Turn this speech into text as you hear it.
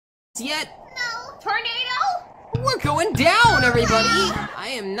yet? No. Tornado? We're going down, everybody! I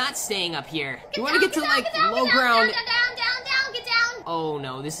am not staying up here. You want to get to, like, low ground? Down, get down. Oh,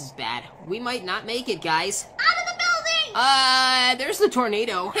 no, this is bad. We might not make it, guys. Out of the building! There's the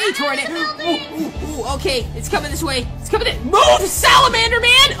tornado. Hey, tornado! building. Ooh, okay, it's coming this way. It's coming in. Move, salamander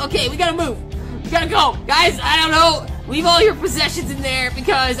man! Okay, we gotta move. We gotta go. Guys, I don't know. Leave all your possessions in there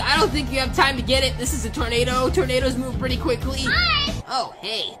because I don't think you have time to get it. This is a tornado. Tornadoes move pretty quickly. Hi. Oh,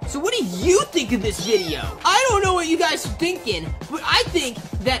 hey. So what do you think of this video? I don't know what you guys are thinking, but I think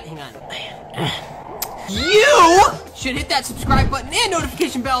that... Hang on. You should hit that subscribe button and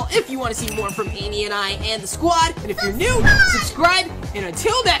notification bell if you want to see more from Amy and I and the squad. And if you're new, subscribe. And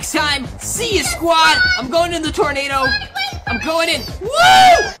until next time, see you, squad. I'm going in the tornado. I'm going in. Woo!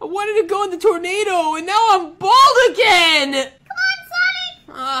 I wanted to go in the tornado, and now I'm bald again. Come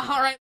on, Sonic. All right.